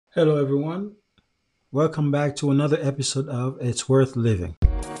Hello, everyone. Welcome back to another episode of It's Worth Living.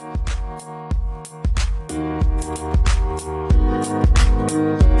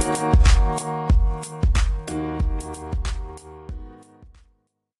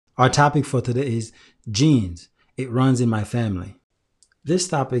 Our topic for today is genes. It runs in my family. This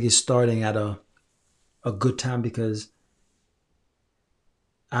topic is starting at a good time because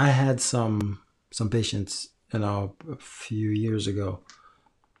I had some patients, a few years ago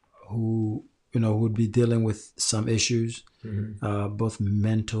who would be dealing with some issues, both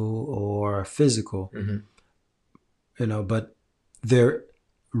mental or physical, but their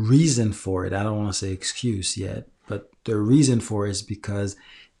reason for it, I don't want to say excuse yet, but their reason for it is because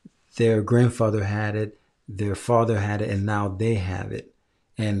their grandfather had it, their father had it, and now they have it.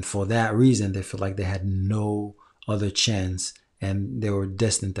 And for that reason, they feel like they had no other chance and they were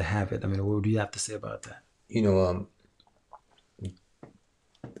destined to have it. I mean, what do you have to say about that? You know,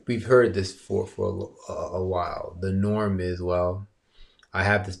 we've heard this for a while. The norm is, well, I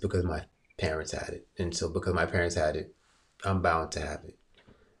have this because my parents had it, and so because my parents had it, I'm bound to have it.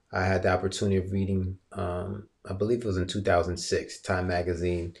 I had the opportunity of reading, I believe it was in 2006, Time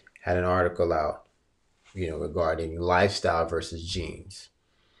Magazine had an article out, regarding lifestyle versus genes.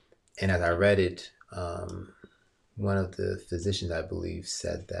 And as I read it, one of the physicians, I believe,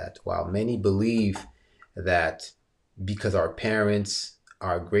 said that while many believe that because our parents,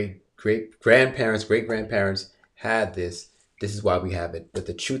 our great grandparents, great grandparents had this is why we have it. But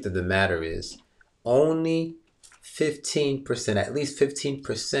the truth of the matter is, only 15%, at least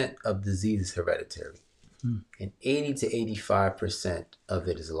 15% of disease is hereditary, and 80 to 85% of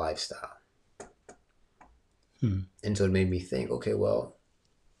it is lifestyle. And so it made me think, okay, well,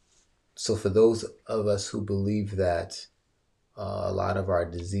 so for those of us who believe that a lot of our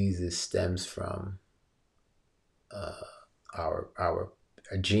diseases stems from our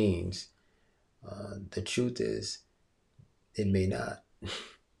genes, the truth is it may not.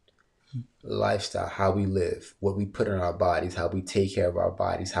 Lifestyle, how we live, what we put in our bodies, how we take care of our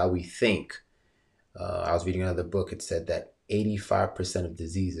bodies, how we think. I was reading another book. It said that 85% of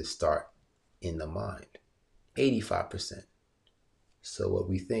diseases start in the mind. 85%. So what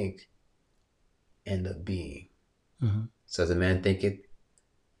we think end up being. So as a man thinketh,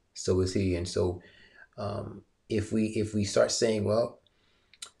 so is he. And so if we start saying, well,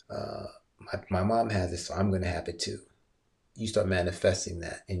 my mom has it, so I'm going to have it too. You start manifesting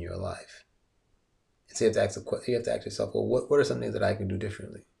that in your life. And so you have to ask yourself, well, what are some things that I can do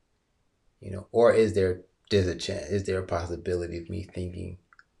differently? Or there's a chance, is there a possibility of me thinking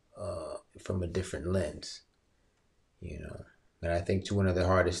from a different lens? And I think one of the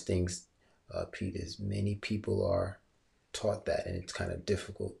hardest things, Pete, is many people are taught that, and it's kind of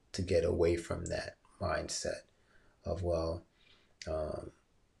difficult to get away from that mindset of, well,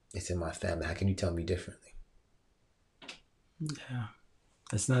 it's in my family. How can you tell me differently? Yeah,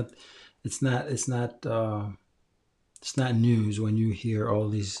 it's not, it's not, it's not, it's not news when you hear all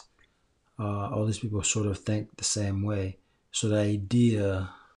these people sort of think the same way. So the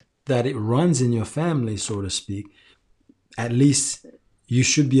idea that it runs in your family, so to speak, at least you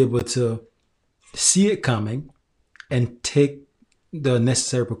should be able to see it coming and take the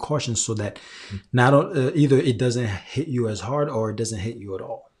necessary precautions so that not either it doesn't hit you as hard or it doesn't hit you at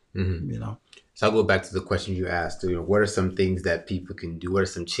all. You know. So I'll go back to the question you asked. What are some things that people can do? What are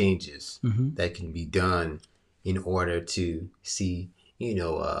some changes that can be done in order to see,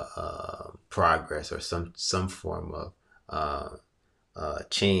 progress or some form of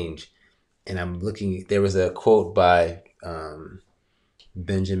change? And I'm looking. There was a quote by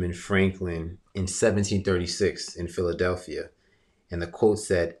Benjamin Franklin in 1736 in Philadelphia, and the quote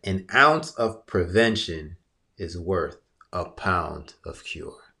said, "An ounce of prevention is worth a pound of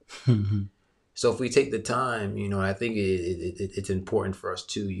cure." So if we take the time, I think it's important for us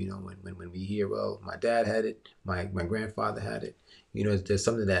too, when we hear, well, my dad had it, my grandfather had it, there's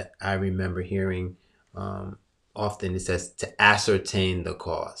something that I remember hearing often. It says to ascertain the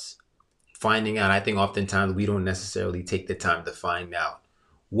cause. Finding out, I think oftentimes we don't necessarily take the time to find out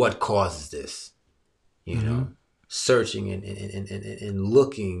what causes this, searching and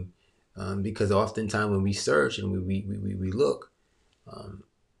looking, because oftentimes when we search and we look,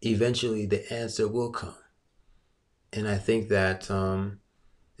 eventually the answer will come. And I think that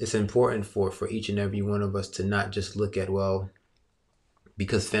it's important for each and every one of us to not just look at, well,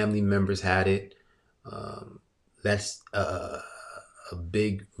 because family members had it, that's a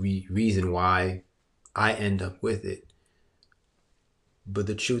big reason why I end up with it. But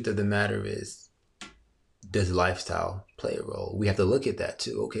the truth of the matter is, does lifestyle play a role? We have to look at that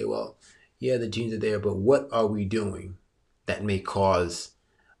too. Okay, well, yeah, the genes are there, but what are we doing that may cause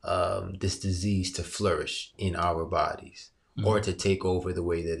this disease to flourish in our bodies or to take over the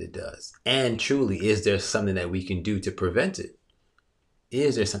way that it does? And truly, is there something that we can do to prevent it?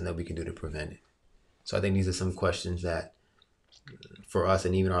 Is there something that we can do to prevent it? So I think these are some questions that for us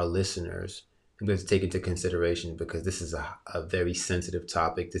and even our listeners, we have to take into consideration, because this is a very sensitive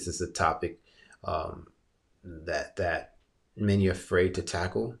topic. This is a topic that many are afraid to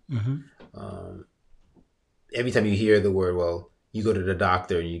tackle. Every time you hear the word, well, you go to the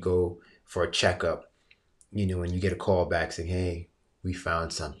doctor and you go for a checkup, and you get a call back saying, hey, we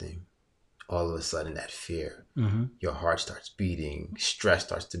found something. All of a sudden, that fear, your heart starts beating, stress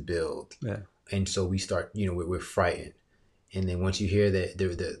starts to build. Yeah. And so we start, we're frightened. And then once you hear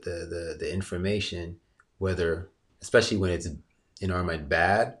the information, whether, especially when it's in our mind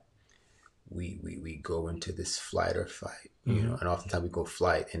bad, we go into this flight or fight, and oftentimes we go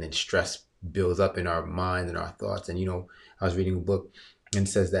flight, and then stress builds up in our mind and our thoughts. And, I was reading a book and it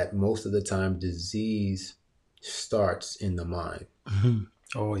says that most of the time disease starts in the mind.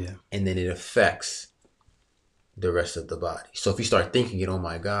 Oh, yeah. And then it affects the rest of the body. So if you start thinking it, oh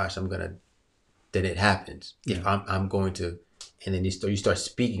my gosh, then it happens. Yeah. If I'm going to, and then you start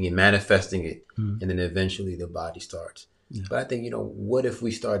speaking and manifesting it, and then eventually the body starts. Yeah. But I think, what if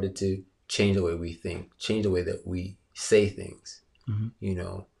we started to change the way we think, change the way that we say things,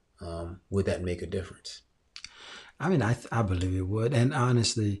 would that make a difference? I mean, I believe it would. And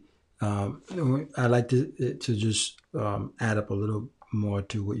honestly, I like to just add up a little more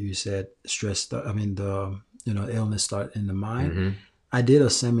to what you said. Illness start in the mind. I did a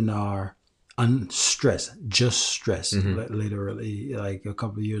seminar on stress, just stress, literally, like a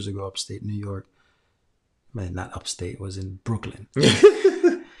couple of years ago, upstate New York. Man, not upstate, it was in Brooklyn.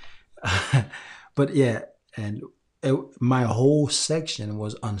 But yeah, and my whole section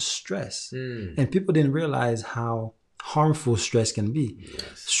was on stress. And people didn't realize how harmful stress can be.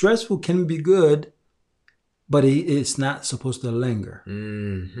 Yes. Stressful can be good, but it's not supposed to linger.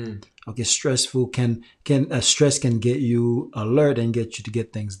 Okay, stressful stress can get you alert and get you to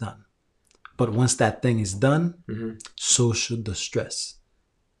get things done. But once that thing is done, so should the stress.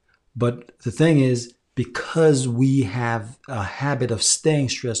 But the thing is, because we have a habit of staying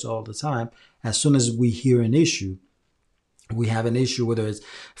stressed all the time, as soon as we hear an issue, we have an issue, whether it's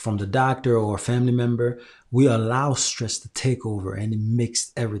from the doctor or a family member, we allow stress to take over, and it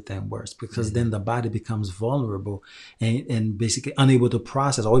makes everything worse, because then the body becomes vulnerable and basically unable to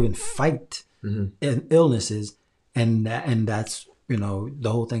process or even fight illnesses. And that's, the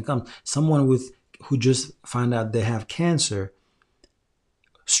whole thing comes. Someone who just found out they have cancer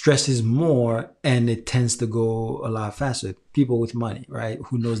stresses more, and it tends to go a lot faster. People with money, right,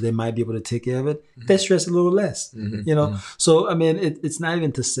 who knows they might be able to take care of it, they stress a little less, So, I mean, it's not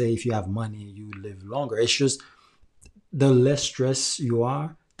even to say if you have money, you live longer. It's just the less stress you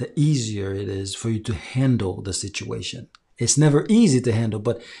are, the easier it is for you to handle the situation. It's never easy to handle,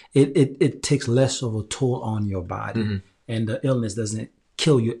 but it takes less of a toll on your body, and the illness doesn't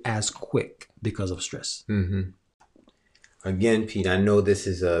kill you as quick because of stress. Again, Pete, I know this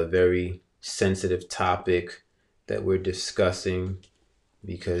is a very sensitive topic that we're discussing,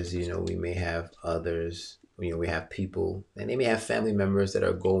 because, we may have others, we have people, and they may have family members that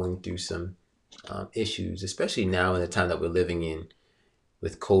are going through some issues, especially now in the time that we're living in,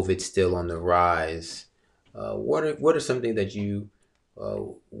 with COVID still on the rise. What are some things that you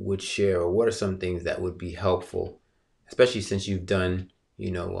would share, or what are some things that would be helpful, especially since you've done,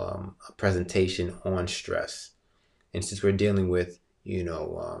 a presentation on stress? And since we're dealing with,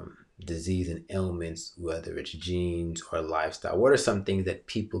 disease and ailments, whether it's genes or lifestyle, what are some things that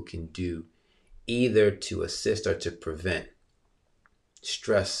people can do either to assist or to prevent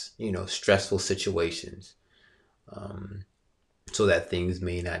stress, stressful situations, so that things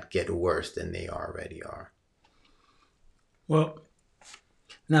may not get worse than they already are? Well,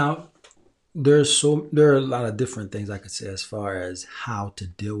 now there are a lot of different things I could say as far as how to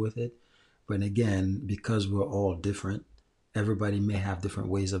deal with it. But again, because we're all different, everybody may have different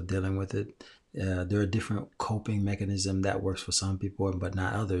ways of dealing with it. There are different coping mechanisms that works for some people, but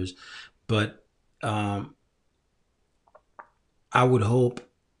not others. But I would hope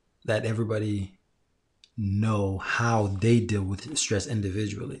that everybody know how they deal with stress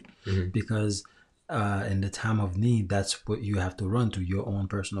individually, because in the time of need, that's what you have to run to, your own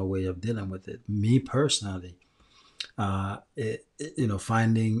personal way of dealing with it. Me personally, I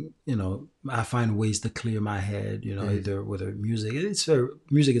find ways to clear my head, either with music.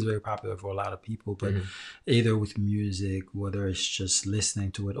 Music is very popular for a lot of people, but either with music, whether it's just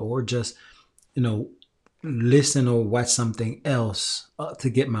listening to it or just, listen or watch something else to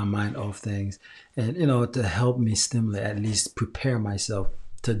get my mind off things, and, to help me stimulate, at least prepare myself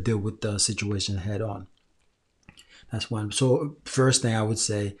to deal with the situation head on. That's one. So first thing I would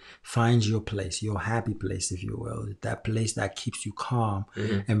say, find your place, your happy place, if you will, that place that keeps you calm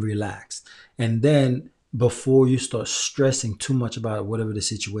and relaxed. And then before you start stressing too much about whatever the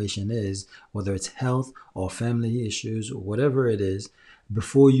situation is, whether it's health or family issues or whatever it is,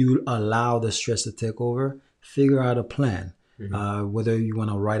 before you allow the stress to take over, figure out a plan. Whether you want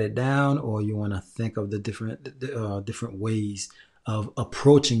to write it down or you want to think of the different ways of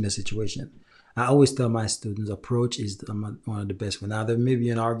approaching the situation. I always tell my students, approach is one of the best ones. Now, there may be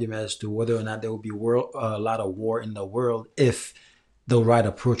an argument as to whether or not there will be a lot of war in the world if the right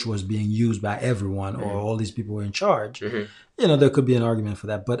approach was being used by everyone or all these people were in charge. You know, there could be an argument for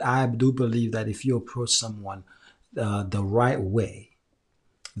that. But I do believe that if you approach someone the right way,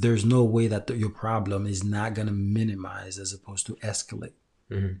 there's no way that your problem is not going to minimize as opposed to escalate.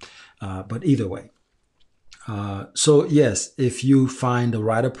 But either way. So yes, if you find the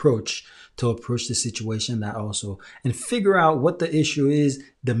right approach to approach the situation, that also, and figure out what the issue is,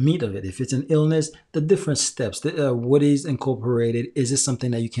 the meat of it. If it's an illness, the different steps, what is incorporated. Is it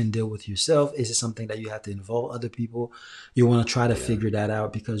something that you can deal with yourself? Is it something that you have to involve other people? You want to try to figure that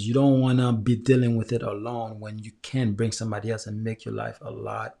out, because you don't want to be dealing with it alone when you can bring somebody else and make your life a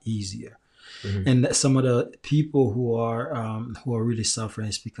lot easier. And some of the people who are really suffering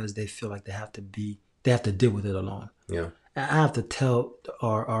is because they feel like they have to deal with it alone. I have to tell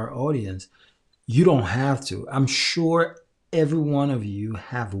our audience, you don't have to. I'm sure every one of you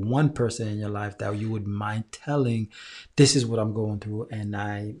have one person in your life that you would mind telling, this is what I'm going through, and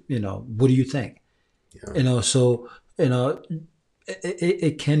what do you think? So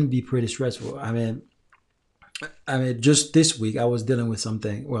it can be pretty stressful. I mean, just this week I was dealing with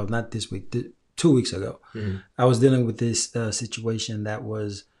something. Well, not this week, 2 weeks ago, I was dealing with this situation that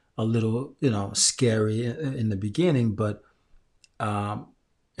was a little, scary in the beginning, but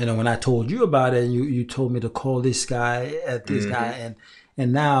when I told you about it, and you told me to call this guy,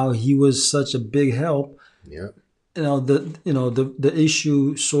 and now he was such a big help. The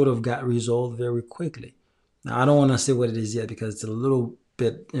issue sort of got resolved very quickly. Now I don't want to say what it is yet, because it's a little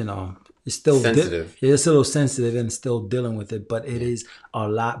bit, it's still sensitive. It's a little sensitive and still dealing with it, but it is a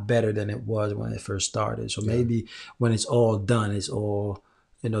lot better than it was when it first started. So maybe when it's all done, it's all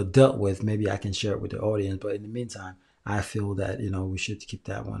dealt with, maybe I can share it with the audience. But in the meantime, I feel that we should keep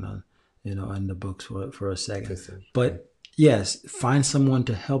that one on in the books for a second. But yes, find someone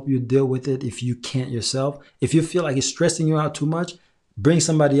to help you deal with it if you can't yourself. If you feel like it's stressing you out too much, bring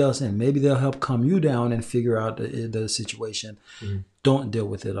somebody else in. Maybe they'll help calm you down and figure out the situation. Don't deal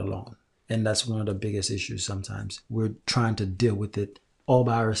with it alone. And that's one of the biggest issues sometimes. We're trying to deal with it all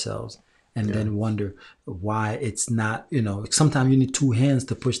by ourselves, and then wonder why it's not, sometimes you need two hands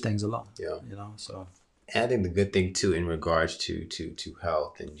to push things along. So I think the good thing too in regards to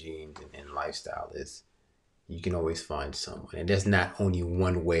health and genes and lifestyle is you can always find someone, and there's not only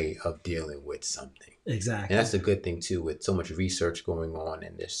one way of dealing with something. Exactly. And that's a good thing too, with so much research going on,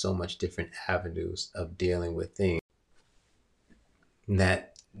 and there's so much different avenues of dealing with things,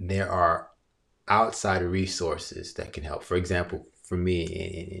 that there are outside resources that can help. For example, for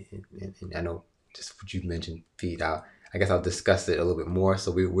me, and I know just what you mentioned, Pete, I guess I'll discuss it a little bit more.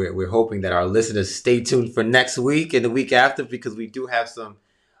 So we're hoping that our listeners stay tuned for next week and the week after, because we do have some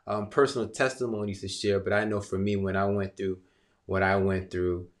personal testimonies to share. But I know for me, when I went through what I went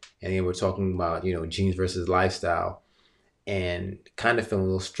through, and then we're talking about, genes versus lifestyle, and kind of feeling a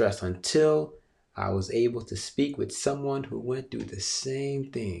little stressed until I was able to speak with someone who went through the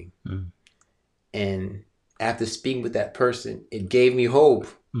same thing. And after speaking with that person, it gave me hope,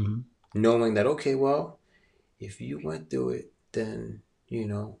 knowing that, okay, well, if you went through it, then,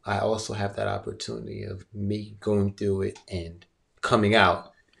 I also have that opportunity of me going through it and coming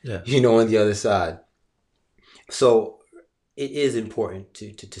out, on the other side. So it is important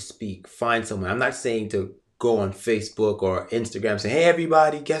to speak, find someone. I'm not saying to go on Facebook or Instagram and say, hey,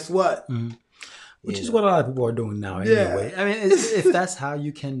 everybody, guess what? Which is what a lot of people are doing now anyway. I mean, if that's how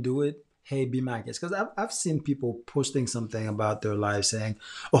you can do it, hey, be my guest. Because I've seen people posting something about their lives saying,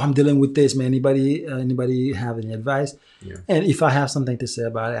 oh, I'm dealing with this, man. Anybody have any advice? And if I have something to say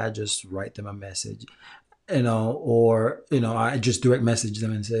about it, I just write them a message, or, I just direct message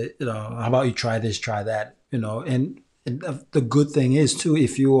them and say, how about you try this, try that, and the good thing is too,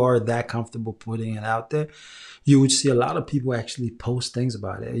 if you are that comfortable putting it out there, you would see a lot of people actually post things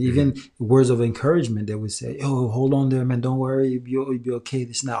about it. Even words of encouragement. They would say, oh, hold on there, man. Don't worry. You'll be okay.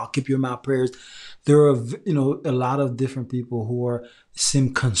 This now, I'll keep you in my prayers. There are, a lot of different people who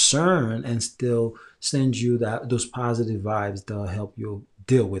seem concerned and still send you those positive vibes to help you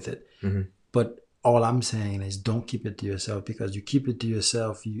deal with it. But all I'm saying is don't keep it to yourself, because you keep it to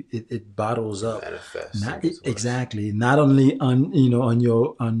yourself, it bottles up. Manifest. Exactly. Not only on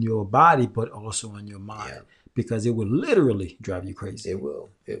on your body, but also on your mind, Yeah. because it will literally drive you crazy. It will.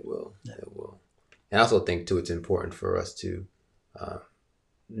 It will. It will. And I also think too, it's important for us to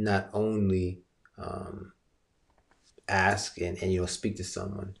not only ask and speak to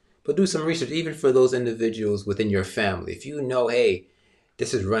someone, but do some research, even for those individuals within your family. If you know, hey,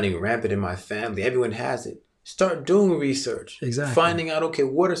 this is running rampant in my family, everyone has it, start doing research. Exactly. Finding out, okay,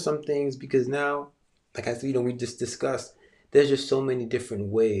 what are some things, because now, like I said, we just discussed, there's just so many different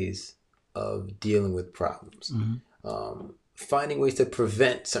ways of dealing with problems. Finding ways to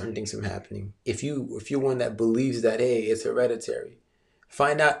prevent certain things from happening. If you're one that believes that, hey, it's hereditary,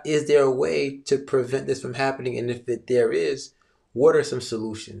 find out, is there a way to prevent this from happening? And if there is, what are some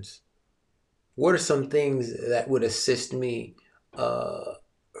solutions? What are some things that would assist me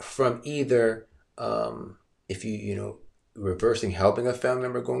from either, if reversing, helping a family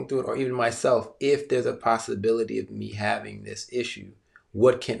member going through it, or even myself, if there's a possibility of me having this issue,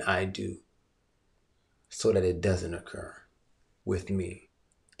 what can I do so that it doesn't occur with me?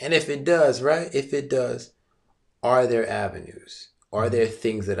 And if it does, right? If it does, are there avenues? Are there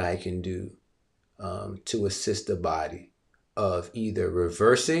things that I can do to assist the body of either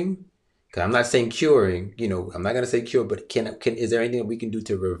reversing? Because I'm not saying curing, I'm not going to say cure, but is there anything that we can do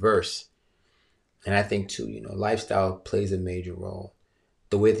to reverse? And I think too, lifestyle plays a major role.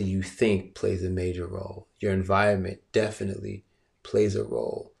 The way that you think plays a major role. Your environment definitely plays a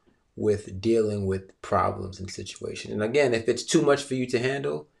role with dealing with problems and situations. And again, if it's too much for you to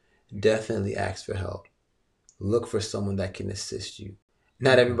handle, definitely ask for help. Look for someone that can assist you.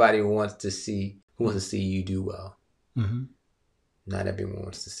 Not everybody wants to see you do well. Not everyone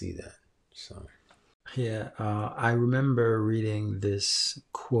wants to see that. So, yeah, I remember reading this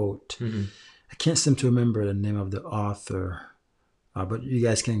quote. I can't seem to remember the name of the author, but you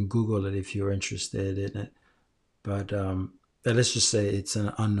guys can Google it if you're interested in it. But let's just say it's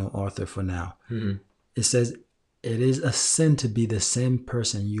an unknown author for now. It says, "It is a sin to be the same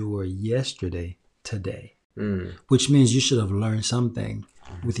person you were yesterday, today." Which means you should have learned something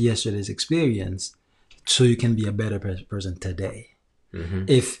with yesterday's experience so you can be a better person today.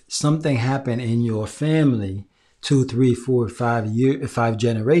 If something happened in your family 2, 3, 4, 5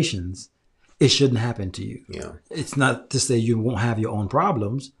 generations, it shouldn't happen to you. Yeah. It's not to say you won't have your own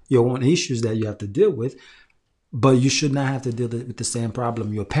problems, your own issues that you have to deal with, but you should not have to deal with the same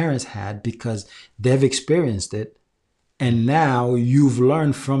problem your parents had, because they've experienced it. And now you've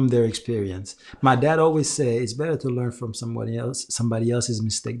learned from their experience. My dad always said it's better to learn from somebody else's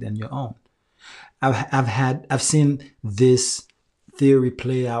mistake than your own. I've seen this theory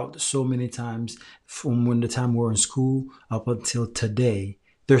play out so many times from the time we were in school up until today.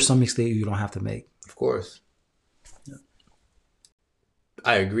 There's some mistake you don't have to make. Of course. Yeah.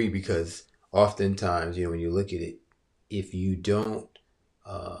 I agree, because oftentimes, when you look at it, if you don't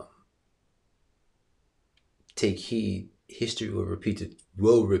take heed, history will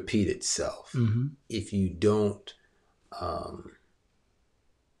repeat itself. If you don't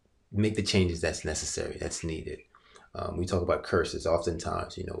make the changes that's necessary, that's needed. We talk about curses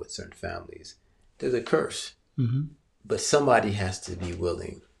oftentimes, with certain families. There's a curse, but somebody has to be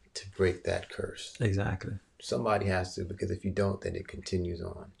willing to break that curse. Exactly. Somebody has to, because if you don't, then it continues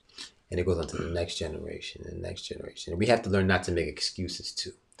on. And it goes on to the next generation and the next generation. And we have to learn not to make excuses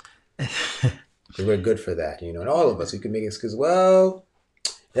too. Because we're good for that, and all of us, we can make excuses. Well,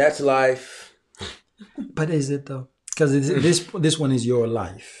 that's life. But is it though? Because this one is your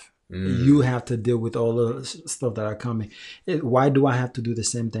life. You have to deal with all the stuff that are coming. Why do I have to do the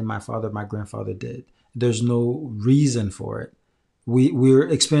same thing my grandfather did? There's no reason for it. We're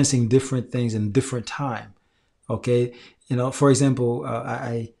experiencing different things in different time. Okay, for example,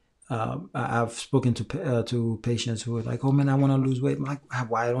 I've spoken to patients who are like, "Oh man, I want to lose weight." I'm like,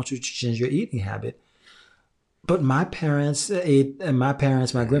 "Why don't you change your eating habit?" But my grandparents ate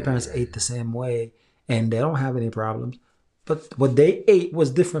the same way, and they don't have any problems. But what they ate was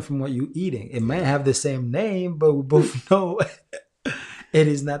different from what you're eating. It might have the same name, but we both know it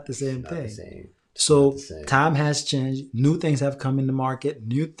is not the same thing. So time has changed. New things have come in the market.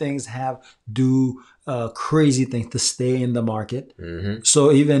 New things have do crazy things to stay in the market.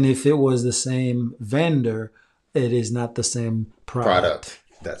 So even if it was the same vendor, it is not the same product.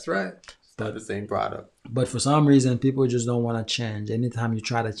 That's right. It's not the same product. But for some reason, people just don't want to change. Anytime you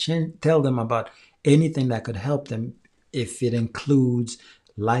try to tell them about anything that could help them, if it includes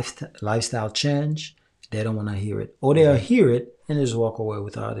lifestyle change, they don't want to hear it. Or they'll hear it and just walk away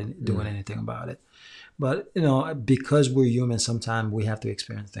without doing anything about it. But because we're human, sometimes we have to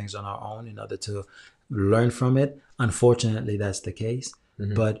experience things on our own in order to learn from it. Unfortunately, that's the case.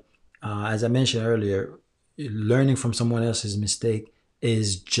 But as I mentioned earlier, learning from someone else's mistake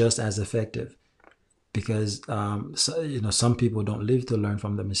is just as effective, because some people don't live to learn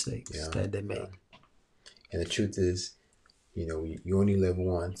from the mistakes that they make. And the truth is, you only live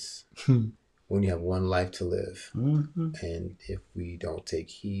once. We only have one life to live. And if we don't take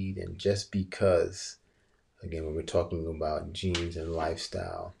heed, and just because, again, when we're talking about genes and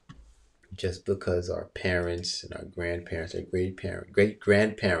lifestyle, just because our parents and our grandparents, our great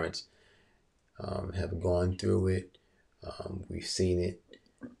grandparents have gone through it, we've seen it,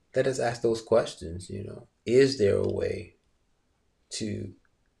 let us ask those questions. Is there a way to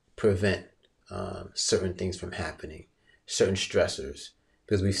prevent certain things from happening, certain stressors?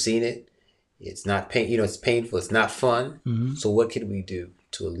 Because we've seen it. It's not pain. It's painful. It's not fun. So what can we do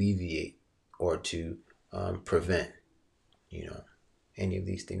to alleviate or to prevent, any of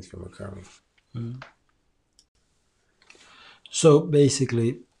these things from occurring? So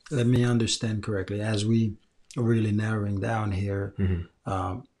basically, let me understand correctly, as we are really narrowing down here,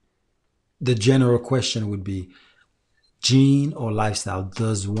 the general question would be, gene or lifestyle,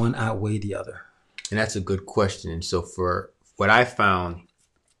 does one outweigh the other? And that's a good question. And so for what I found,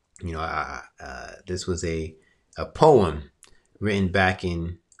 this was a poem written back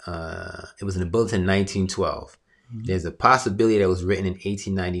in, it was in the Bulletin 1912. There's a possibility that was written in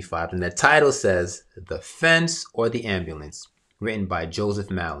 1895. And the title says, "The Fence or the Ambulance," written by Joseph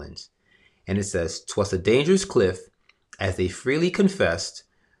Malins. And it says, "'Twas a dangerous cliff, as they freely confessed,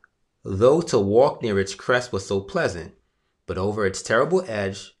 though to walk near its crest was so pleasant, but over its terrible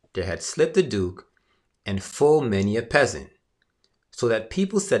edge there had slipped a duke, and full many a peasant. So that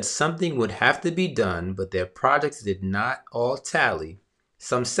people said something would have to be done, but their projects did not all tally.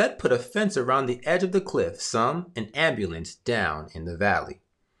 Some said put a fence around the edge of the cliff, some an ambulance down in the valley.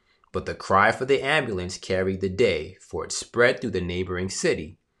 But the cry for the ambulance carried the day, for it spread through the neighboring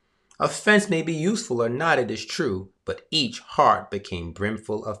city. A fence may be useful or not, it is true, but each heart became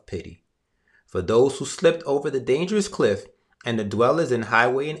brimful of pity. For those who slipped over the dangerous cliff, and the dwellers in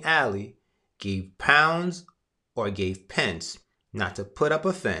highway and alley, gave pounds or gave pence, not to put up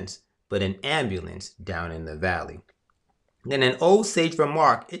a fence, but an ambulance down in the valley. Then an old sage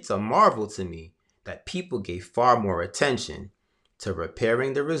remarked, "It's a marvel to me that people gave far more attention to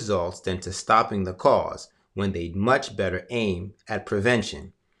repairing the results than to stopping the cause, when they'd much better aim at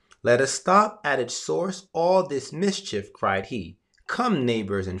prevention. Let us stop at its source all this mischief," cried he. "Come,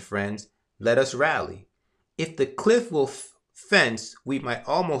 neighbors and friends, let us rally. If the cliff will fence, we might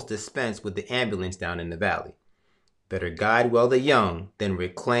almost dispense with the ambulance down in the valley. Better guide well the young than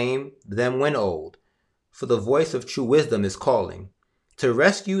reclaim them when old, for the voice of true wisdom is calling. To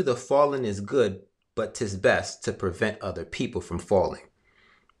rescue the fallen is good, but 'tis best to prevent other people from falling.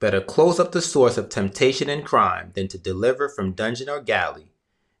 Better close up the source of temptation and crime than to deliver from dungeon or galley.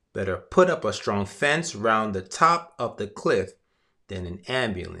 Better put up a strong fence round the top of the cliff than an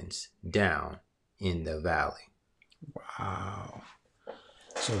ambulance down in the valley." Wow.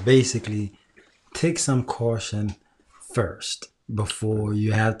 So basically, take some caution first before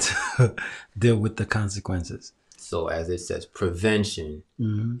you have to deal with the consequences. So as it says, prevention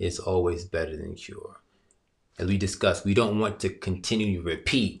is always better than cure. As we discussed, we don't want to continue to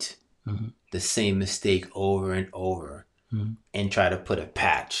repeat the same mistake over and over and try to put a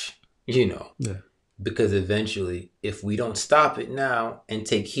patch, because eventually, if we don't stop it now and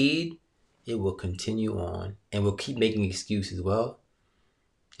take heed, it will continue on, and we'll keep making excuses. Well,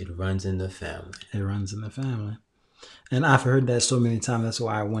 it runs in the family. It runs in the family. And I've heard that so many times. That's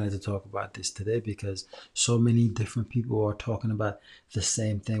why I wanted to talk about this today, because so many different people are talking about the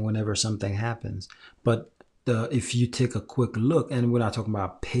same thing whenever something happens. But if you take a quick look, and we're not talking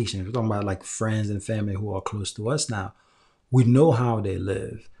about patients, we're talking about like friends and family who are close to us now. We know how they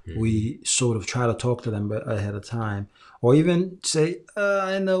live. We sort of try to talk to them ahead of time, or even say,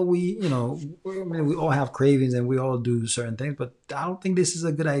 I know we all have cravings and we all do certain things, but I don't think this is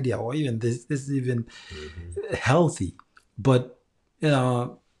a good idea, or even this is even healthy. But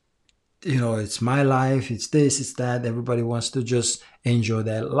it's my life, it's this, it's that. Everybody wants to just enjoy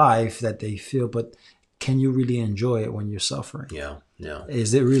that life that they feel, but can you really enjoy it when you're suffering? Yeah.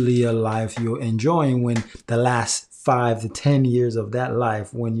 Is it really a life you're enjoying when the last 5 to 10 years of that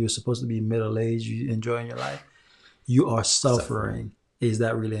life, when you're supposed to be middle-aged, you enjoying your life, you are suffering? Is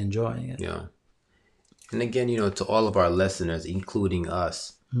that really enjoying it? Yeah. And again, to all of our listeners, including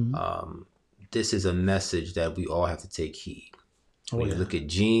us, this is a message that we all have to take heed. When you look at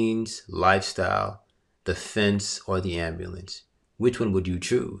genes, lifestyle, the fence, or the ambulance, which one would you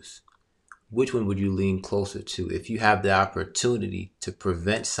choose? which one would you lean closer to? If you have the opportunity to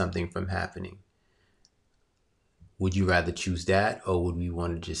prevent something from happening, would you rather choose that, or would we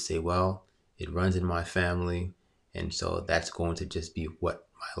want to just say, well, it runs in my family, and so that's going to just be what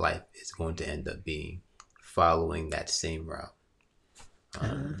my life is going to end up being, following that same route?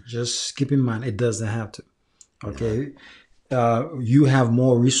 Just keep in mind, it doesn't have to. Okay. You have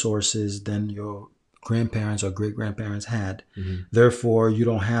more resources than your grandparents or great grandparents had. Therefore, you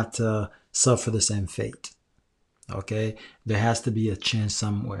don't have to suffer the same fate. Okay. There has to be a chance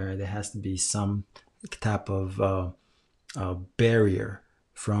somewhere. There has to be some type of barrier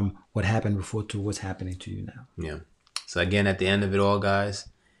from what happened before to what's happening to you now. Yeah. So again, at the end of it all, guys,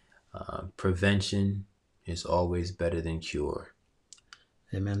 prevention is always better than cure.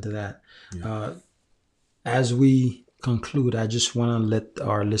 Amen to that. Yeah. As we conclude, I just want to let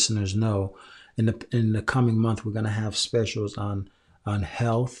our listeners know in the coming month we're going to have specials on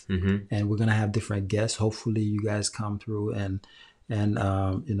health, and we're going to have different guests. Hopefully, you guys come through and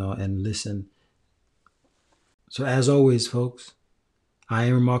listen. So as always, folks, I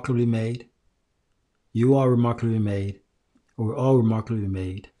am remarkably made. You are remarkably made. We're all remarkably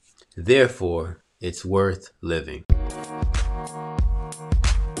made. Therefore, it's worth living.